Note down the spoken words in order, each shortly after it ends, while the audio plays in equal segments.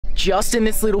Just in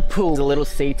this little pool, a little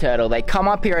sea turtle. They come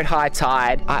up here at high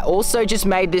tide. I also just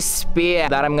made this spear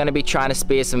that I'm gonna be trying to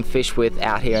spear some fish with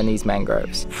out here in these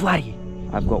mangroves. Flatty.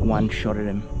 I've got one shot at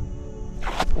him.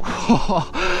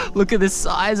 Oh, look at the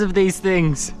size of these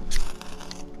things.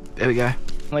 There we go.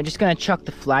 We're just gonna chuck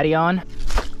the flatty on.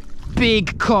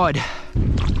 Big cod.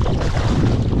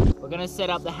 We're gonna set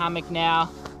up the hammock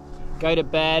now. Go to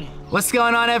bed. What's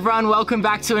going on, everyone? Welcome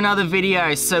back to another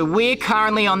video. So we're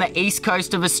currently on the east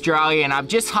coast of Australia and I've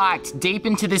just hiked deep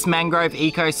into this mangrove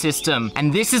ecosystem.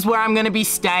 And this is where I'm gonna be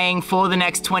staying for the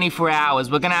next 24 hours.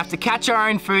 We're gonna have to catch our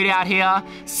own food out here,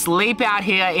 sleep out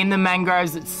here in the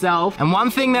mangroves itself. And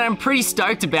one thing that I'm pretty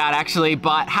stoked about actually,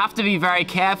 but have to be very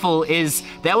careful, is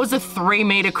there was a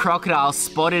 3-meter crocodile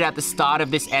spotted at the start of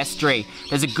this estuary.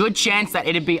 There's a good chance that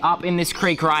it'd be up in this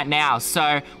creek right now.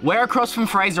 So we're across from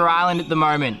Fraser Island at the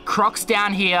moment. Crocs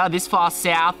down here, this far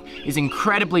south, is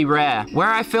incredibly rare.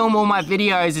 Where I film all my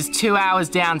videos is 2 hours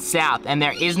down south and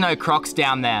there is no crocs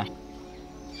down there.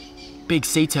 Big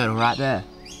sea turtle right there.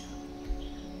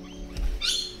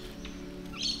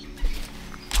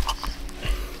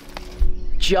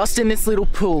 Just in this little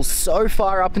pool, so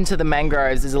far up into the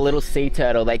mangroves, is a little sea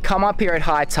turtle. They come up here at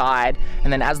high tide,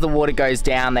 and then as the water goes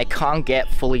down, they can't get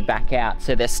fully back out.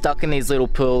 So they're stuck in these little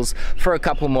pools for a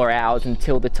couple more hours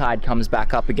until the tide comes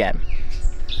back up again.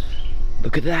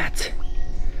 Look at that.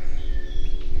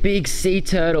 Big sea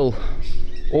turtle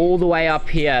all the way up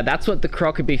here. That's what the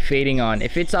croc would be feeding on.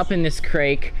 If it's up in this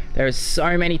creek, there are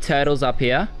so many turtles up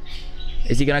here.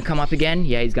 Is he gonna come up again?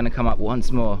 Yeah, he's gonna come up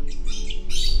once more.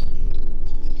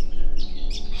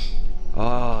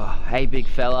 Oh, hey big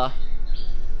fella.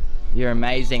 You're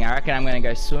amazing. I reckon I'm gonna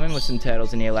go swimming with some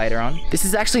turtles in here later on. This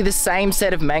is actually the same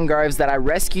set of mangroves that I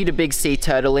rescued a big sea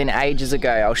turtle in ages ago.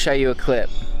 I'll show you a clip.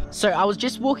 So I was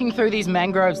just walking through these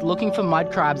mangroves looking for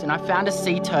mud crabs and I found a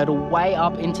sea turtle way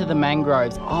up into the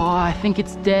mangroves. Oh, I think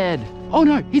it's dead. Oh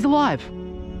no, he's alive.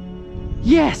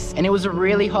 Yes! And it was a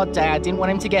really hot day. I didn't want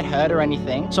him to get hurt or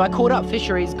anything. So I called up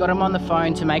fisheries, got him on the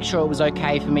phone to make sure it was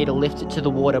okay for me to lift it to the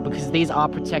water because these are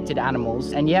protected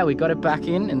animals. And yeah, we got it back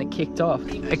in and it kicked off.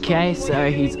 Okay, so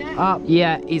he's up.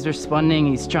 Yeah, he's responding.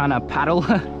 He's trying to paddle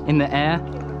in the air.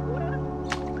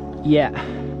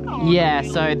 Yeah,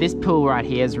 so this pool right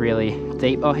here is really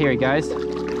deep. Oh, here he goes.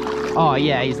 Oh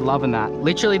yeah, he's loving that.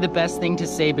 Literally the best thing to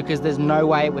see because there's no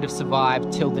way it would have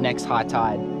survived till the next high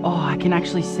tide. Oh, I can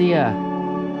actually see her.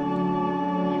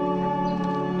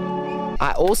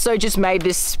 I also just made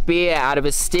this spear out of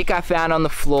a stick I found on the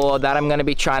floor that I'm gonna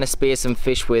be trying to spear some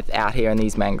fish with out here in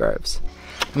these mangroves.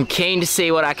 I'm keen to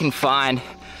see what I can find.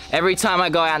 Every time I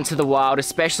go out into the wild,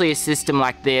 especially a system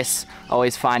like this, I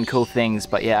always find cool things,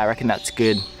 but yeah, I reckon that's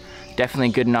good. Definitely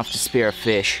good enough to spear a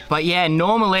fish. But yeah,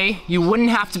 normally you wouldn't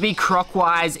have to be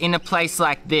croc-wise in a place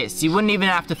like this. You wouldn't even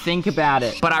have to think about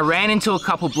it. But I ran into a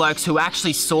couple blokes who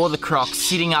actually saw the crocs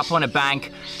sitting up on a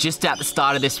bank just at the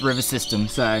start of this river system.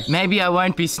 So maybe I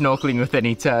won't be snorkeling with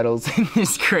any turtles in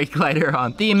this creek later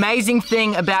on. The amazing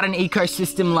thing about an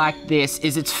ecosystem like this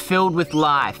is it's filled with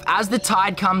life. As the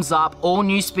tide comes up, all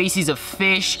new species of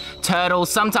fish, turtles,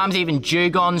 sometimes even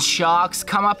dugongs, sharks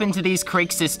come up into these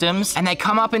creek systems, and they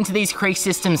come up into these creek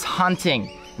systems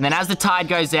hunting. And then as the tide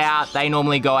goes out, they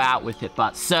normally go out with it,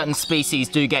 but certain species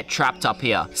do get trapped up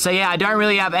here. So yeah, I don't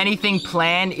really have anything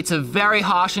planned. It's a very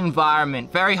harsh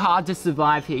environment, very hard to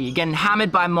survive here. You're getting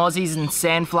hammered by mozzies and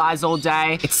sandflies all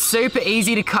day. It's super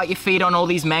easy to cut your feet on all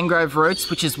these mangrove roots,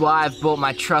 which is why I've brought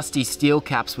my trusty steel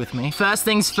caps with me. First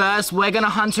things first, we're gonna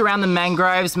hunt around the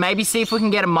mangroves, maybe see if we can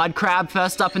get a mud crab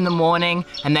first up in the morning,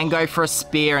 and then go for a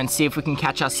spear and see if we can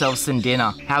catch ourselves some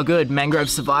dinner. How good, mangrove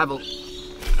survival.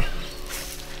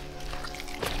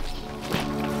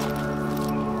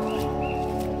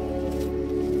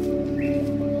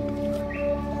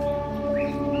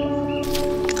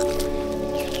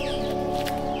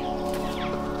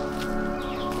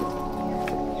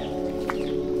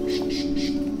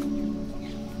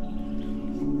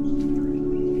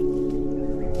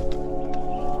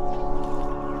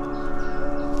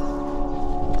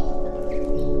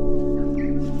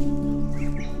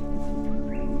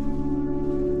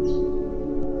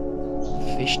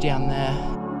 Fish down there.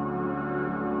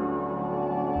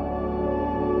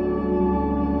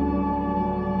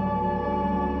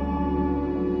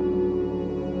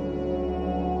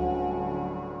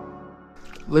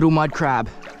 Little mud crab.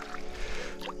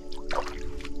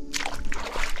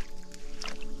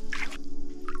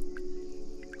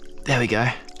 There we go.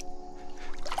 Hey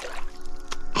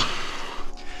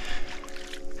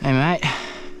mate.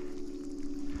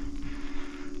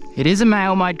 It is a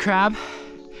male mud crab.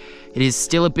 It is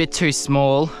still a bit too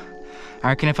small. I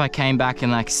reckon if I came back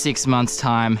in like 6 months'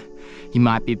 time, he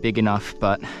might be big enough,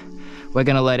 but we're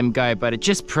gonna let him go. But it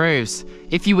just proves,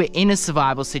 if you were in a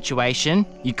survival situation,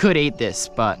 you could eat this,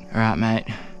 but all right, mate.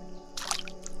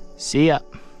 See ya.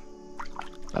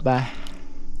 Bye-bye.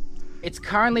 It's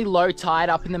currently low tide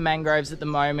up in the mangroves at the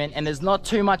moment, and there's not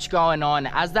too much going on.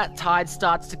 As that tide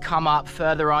starts to come up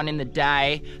further on in the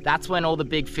day, that's when all the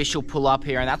big fish will pull up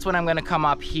here, and that's when I'm gonna come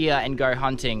up here and go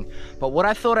hunting. But what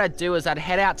I thought I'd do is I'd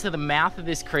head out to the mouth of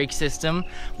this creek system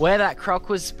where that croc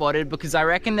was spotted, because I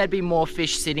reckon there'd be more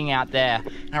fish sitting out there.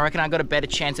 And I reckon I got a better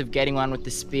chance of getting one with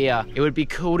the spear. It would be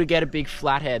cool to get a big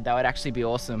flathead. That would actually be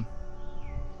awesome.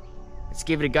 Let's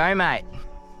give it a go, mate.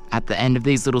 At the end of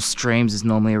these little streams is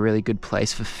normally a really good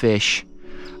place for fish.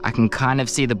 I can kind of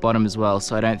see the bottom as well,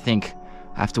 so I don't think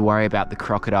I have to worry about the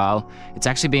crocodile. It's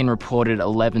actually been reported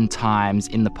 11 times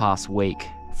in the past week.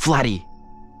 Flatty,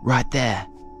 right there.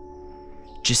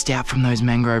 Just out from those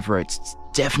mangrove roots. It's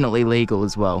definitely legal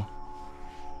as well.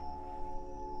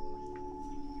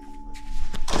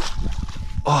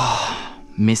 Oh,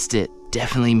 missed it.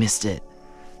 Definitely missed it.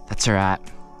 That's all right.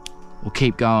 We'll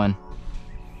keep going.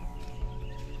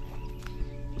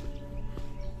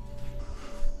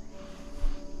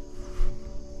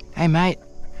 Hey mate,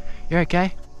 you're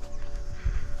okay?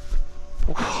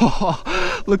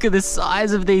 Oh, look at the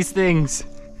size of these things.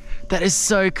 That is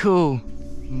so cool.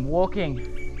 I'm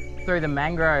walking through the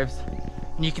mangroves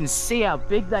and you can see how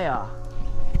big they are.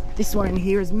 This one in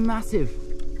here is massive.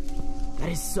 That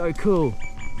is so cool.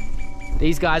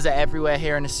 These guys are everywhere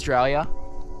here in Australia.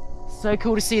 So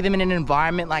cool to see them in an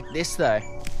environment like this though.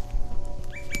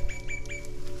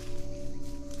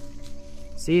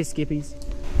 See you, skippies.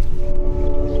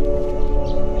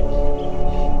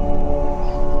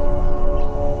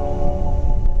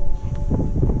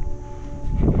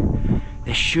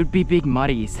 There should be big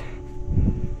muddies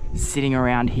sitting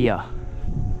around here.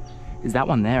 Is that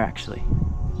one there actually?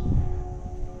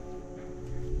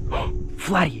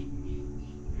 Flatty!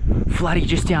 Flatty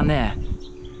just down there.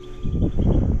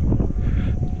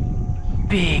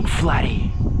 Big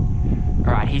flatty.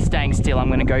 All right, he's staying still. I'm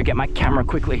gonna go get my camera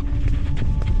quickly.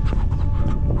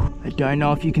 I don't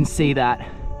know if you can see that,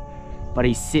 but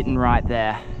he's sitting right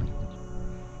there.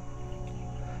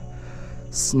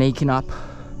 Sneaking up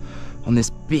on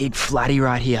this big flatty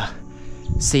right here.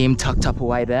 See him tucked up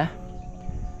away there?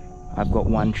 I've got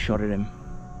one shot at him.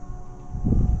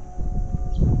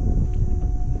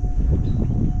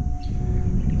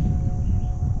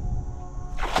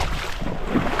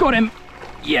 Got him.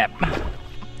 Yep.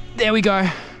 There we go.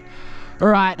 All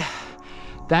right.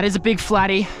 That is a big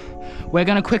flatty. We're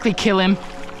gonna quickly kill him.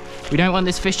 We don't want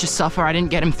this fish to suffer. I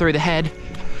didn't get him through the head.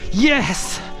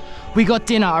 Yes! We got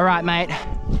dinner. All right, mate.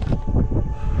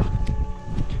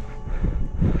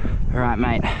 All right,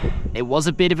 mate. It was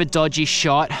a bit of a dodgy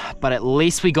shot, but at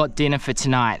least we got dinner for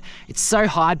tonight. It's so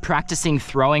hard practicing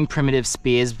throwing primitive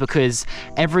spears because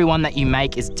every one that you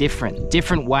make is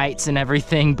different weights and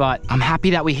everything, but I'm happy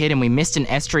that we hit him. We missed an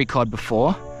estuary cod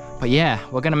before, but yeah,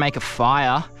 we're gonna make a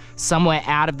fire somewhere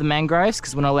out of the mangroves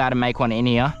because we're not allowed to make one in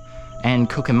here and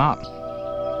cook him up.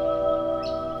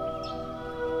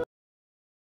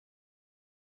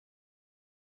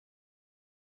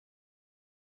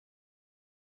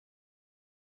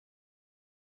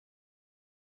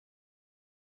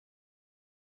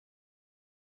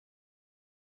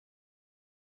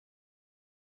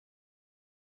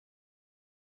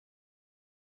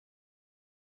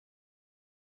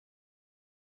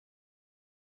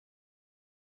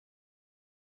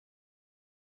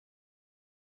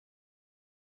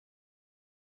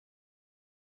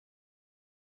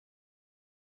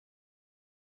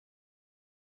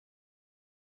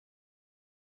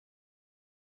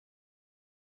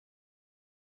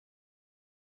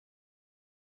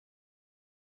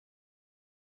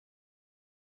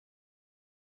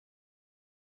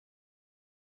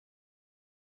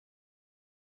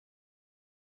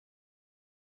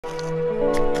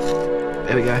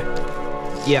 There we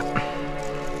go. Yep.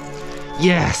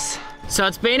 Yes. So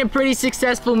it's been a pretty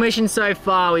successful mission so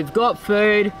far. We've got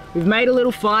food. We've made a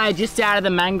little fire just out of the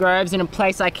mangroves in a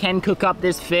place I can cook up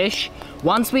this fish.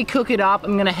 Once we cook it up,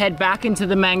 I'm gonna head back into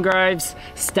the mangroves,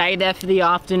 stay there for the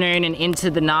afternoon and into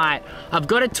the night. I've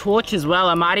got a torch as well.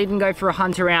 I might even go for a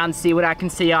hunt around, see what I can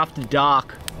see after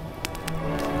dark.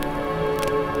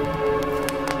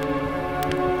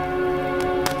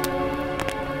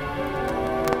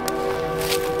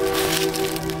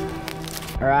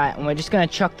 All right, and we're just gonna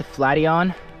chuck the flatty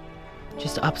on,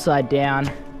 just upside down.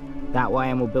 that way,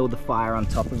 and we'll build the fire on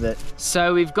top of it.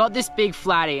 So we've got this big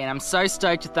flatty, and I'm so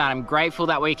stoked with that. I'm grateful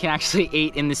that we can actually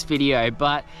eat in this video,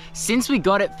 but since we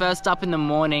got it first up in the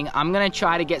morning, I'm gonna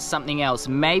try to get something else.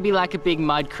 Maybe like a big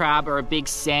mud crab or a big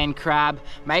sand crab,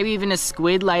 maybe even a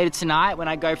squid later tonight when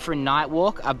I go for a night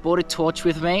walk. I brought a torch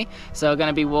with me, so we're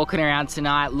gonna be walking around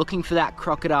tonight looking for that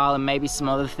crocodile and maybe some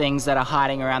other things that are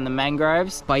hiding around the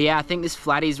mangroves. But yeah, I think this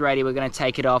flatty's ready. We're gonna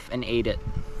take it off and eat it.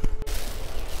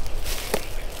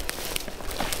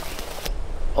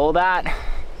 All that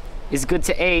is good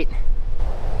to eat.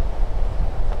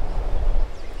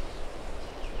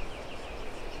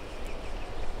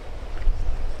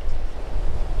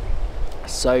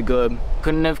 So good.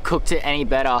 Couldn't have cooked it any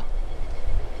better.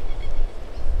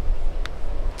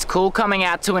 It's cool coming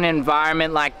out to an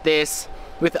environment like this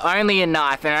with only a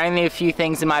knife and only a few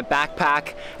things in my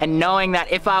backpack, and knowing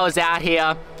that if I was out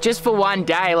here just for one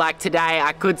day like today,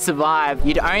 I could survive.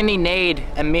 You'd only need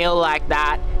a meal like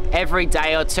that every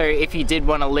day or two if you did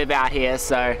want to live out here.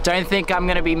 So don't think I'm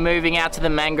gonna be moving out to the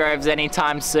mangroves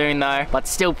anytime soon though, but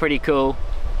still pretty cool.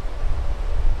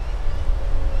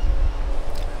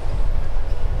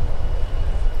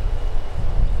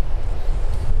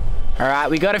 All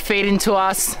right, we got a feed into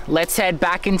us. Let's head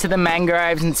back into the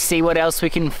mangroves and see what else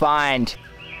we can find.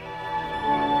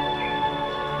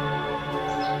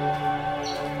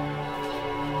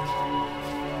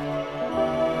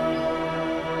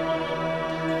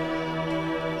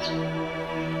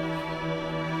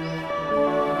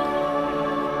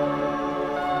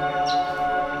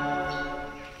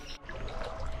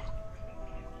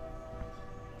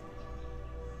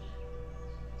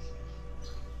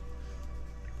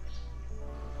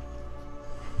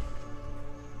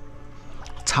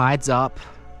 Tide's up.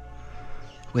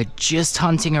 We're just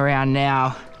hunting around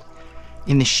now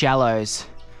in the shallows.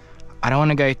 I don't want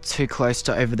to go too close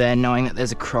to over there knowing that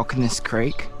there's a croc in this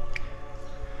creek.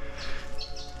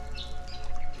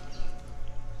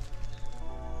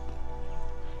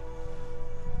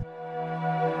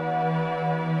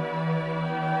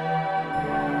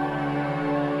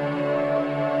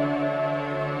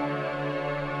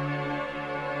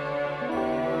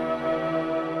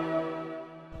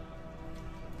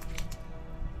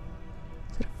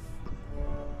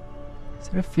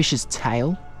 Is that a fish's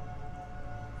tail?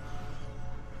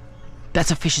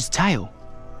 That's a fish's tail.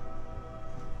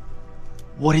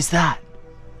 What is that?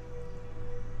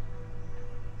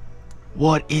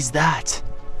 What is that?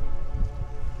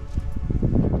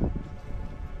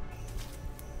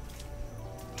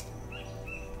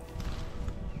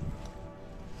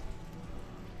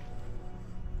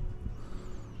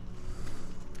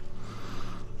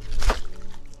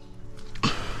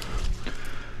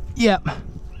 Yep.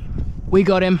 We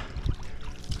got him.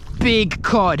 Big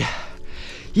cod.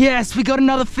 Yes, we got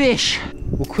another fish.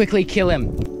 We'll quickly kill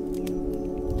him.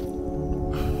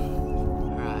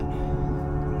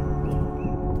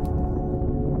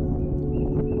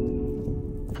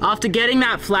 After getting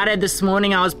that flathead this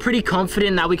morning, I was pretty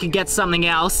confident that we could get something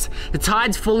else. The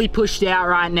tide's fully pushed out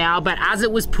right now, but as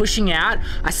it was pushing out,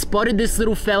 I spotted this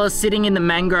little fella sitting in the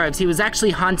mangroves. He was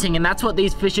actually hunting, and that's what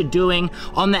these fish are doing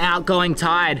on the outgoing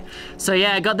tide. So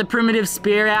yeah, I got the primitive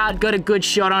spear out, got a good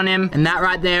shot on him, and that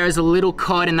right there is a little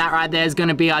cod, and that right there is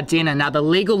gonna be our dinner. Now the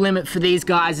legal limit for these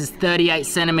guys is 38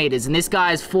 centimeters, and this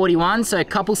guy is 41, so a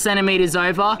couple centimeters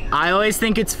over. I always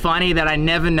think it's funny that I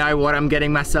never know what I'm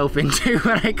getting myself into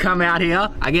when I come out here.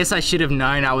 I guess I should have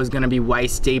known I was gonna be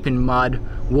waist deep in mud,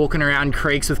 walking around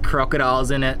creeks with crocodiles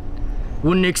in it.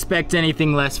 Wouldn't expect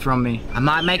anything less from me. I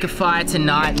might make a fire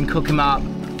tonight and cook him up.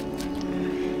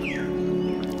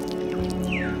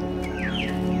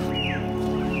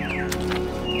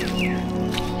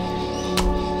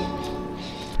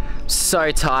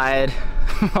 So tired.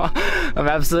 I'm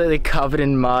absolutely covered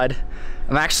in mud.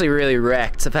 I'm actually really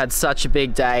wrecked. I've had such a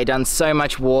big day, done so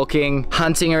much walking,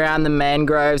 hunting around the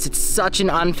mangroves. It's such an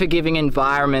unforgiving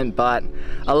environment, but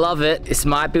I love it. This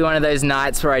might be one of those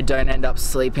nights where I don't end up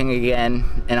sleeping again,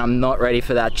 and I'm not ready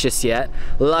for that just yet.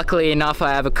 Luckily enough,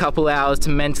 I have a couple hours to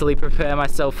mentally prepare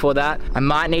myself for that. I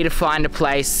might need to find a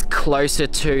place closer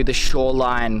to the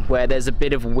shoreline where there's a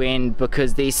bit of wind,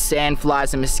 because these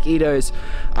sandflies and mosquitoes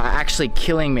are actually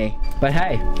killing me. But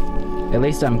hey, at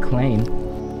least I'm clean.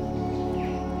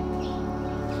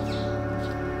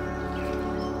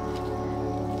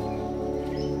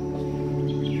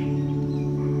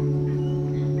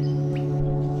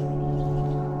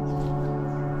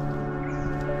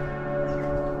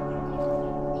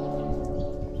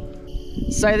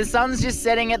 So the sun's just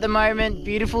setting at the moment.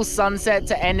 Beautiful sunset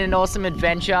to end an awesome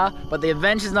adventure, but the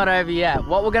adventure's not over yet.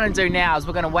 What we're gonna do now is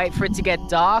we're gonna wait for it to get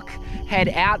dark, head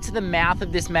out to the mouth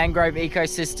of this mangrove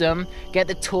ecosystem, get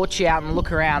the torch out and look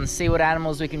around, see what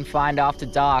animals we can find after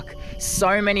dark.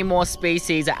 So many more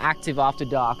species are active after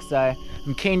dark, so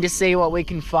I'm keen to see what we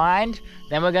can find.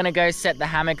 Then we're gonna go set the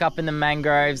hammock up in the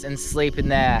mangroves and sleep in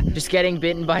there. Just getting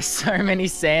bitten by so many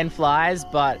sand flies,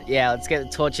 but yeah, let's get the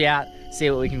torch out, see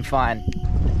what we can find.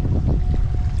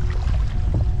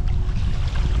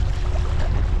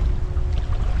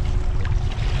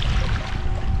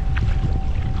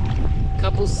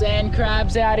 Couple sand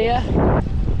crabs out here.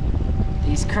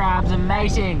 These crabs are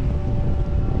mating.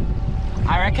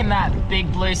 I reckon that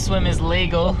big blue swim is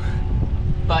legal,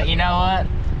 but you know what?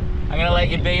 I'm gonna let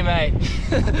you be, mate.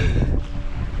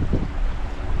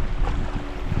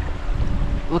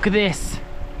 Look at this.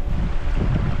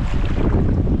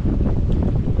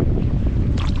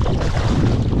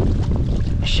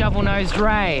 Shovel-nosed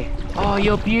ray. Oh,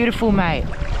 you're beautiful, mate.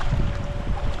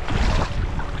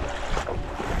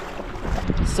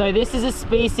 So this is a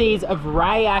species of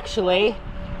ray, actually,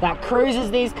 that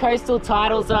cruises these coastal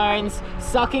tidal zones,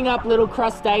 sucking up little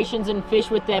crustaceans and fish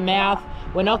with their mouth.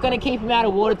 We're not going to keep him out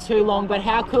of water too long, but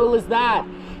how cool is that?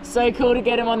 So cool to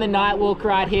get him on the night walk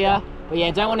right here. But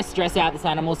yeah, don't want to stress out this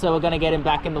animal, so we're going to get him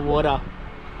back in the water.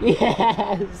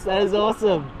 Yes, that is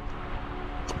awesome.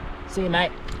 See you,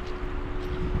 mate.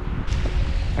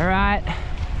 All right.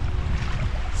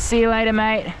 See you later,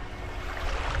 mate.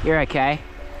 You're okay.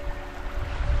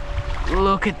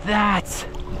 Look at that.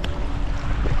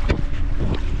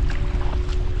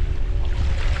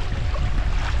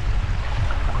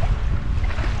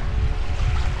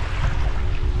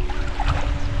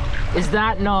 Is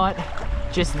that not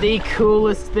just the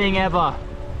coolest thing ever?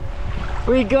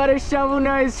 We got a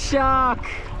shovel-nosed shark.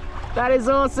 That is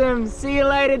awesome. See you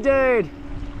later, dude.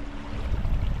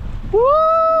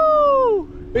 Woo!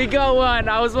 We got one.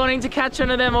 I was wanting to catch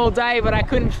one of them all day, but I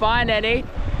couldn't find any.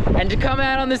 And to come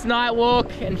out on this night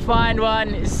walk and find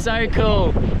one is so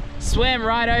cool. Swam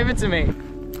right over to me.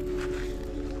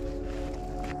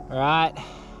 All right,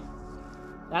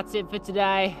 that's it for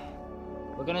today.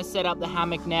 We're gonna set up the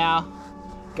hammock now,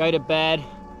 go to bed.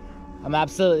 I'm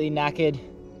absolutely knackered.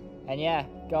 And yeah,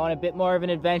 go on a bit more of an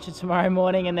adventure tomorrow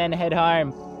morning and then head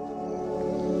home.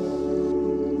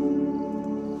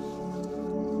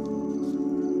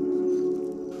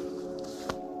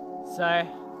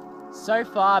 So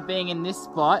far being in this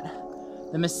spot,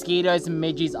 the mosquitoes and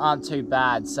midges aren't too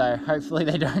bad, so hopefully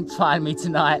they don't find me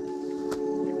tonight.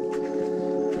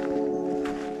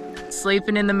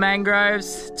 Sleeping in the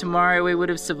mangroves, tomorrow we would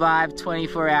have survived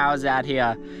 24 hours out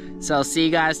here. So I'll see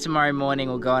you guys tomorrow morning.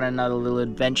 We'll go on another little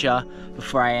adventure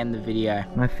before I end the video.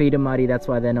 My feet are muddy, that's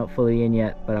why they're not fully in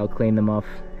yet, but I'll clean them off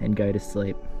and go to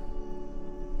sleep.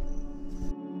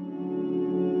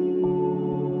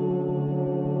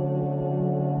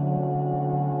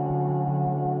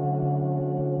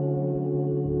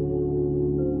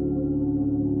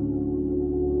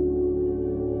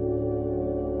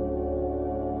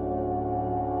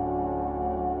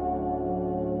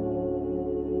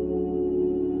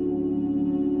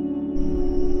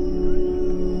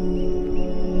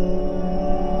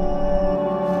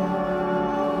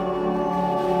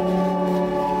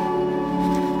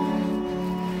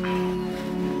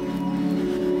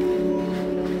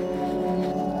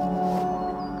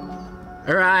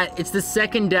 Alright, it's the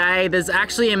second day. There's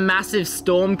actually a massive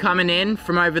storm coming in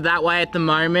from over that way at the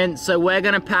moment, so we're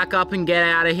gonna pack up and get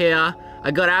out of here. I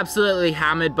got absolutely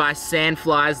hammered by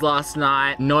sandflies last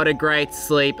night. Not a great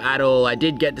sleep at all. I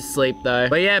did get to sleep though.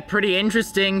 But yeah, pretty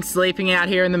interesting sleeping out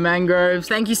here in the mangroves.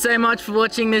 Thank you so much for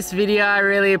watching this video. I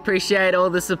really appreciate all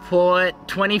the support.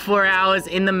 24 hours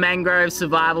in the mangrove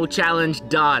survival challenge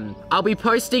done. I'll be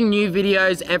posting new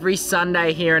videos every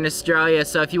Sunday here in Australia,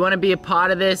 so if you want to be a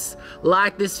part of this,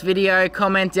 like this video,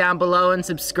 comment down below and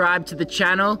subscribe to the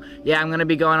channel. Yeah, I'm going to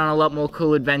be going on a lot more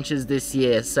cool adventures this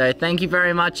year. So thank you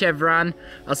very much, everyone.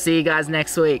 I'll see you guys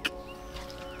next week.